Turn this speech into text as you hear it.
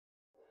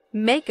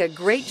Make a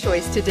great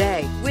choice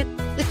today with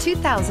the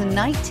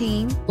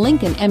 2019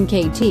 Lincoln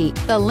MKT.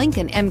 The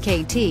Lincoln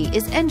MKT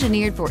is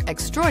engineered for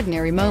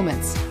extraordinary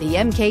moments. The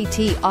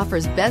MKT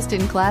offers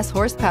best-in-class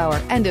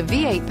horsepower and a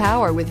V8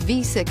 power with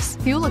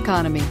V6 fuel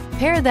economy.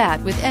 Pair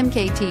that with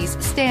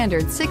MKT's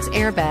standard 6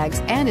 airbags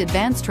and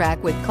advanced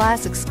track with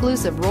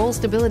class-exclusive roll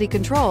stability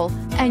control,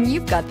 and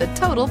you've got the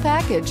total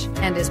package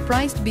and is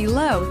priced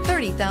below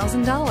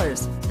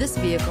 $30,000. This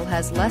vehicle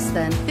has less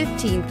than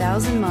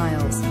 15,000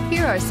 miles.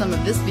 Here are some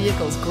of this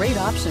vehicle's great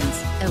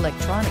options: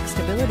 electronic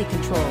stability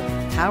control,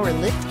 power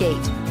lift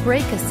gate,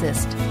 brake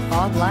assist,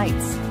 fog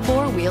lights,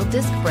 4-wheel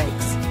disc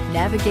brakes,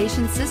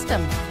 navigation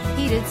system,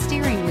 heated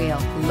steering wheel,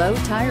 low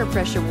tire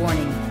pressure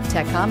warning,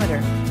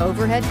 tachometer,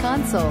 overhead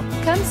console.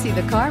 Come see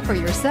the car for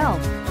yourself.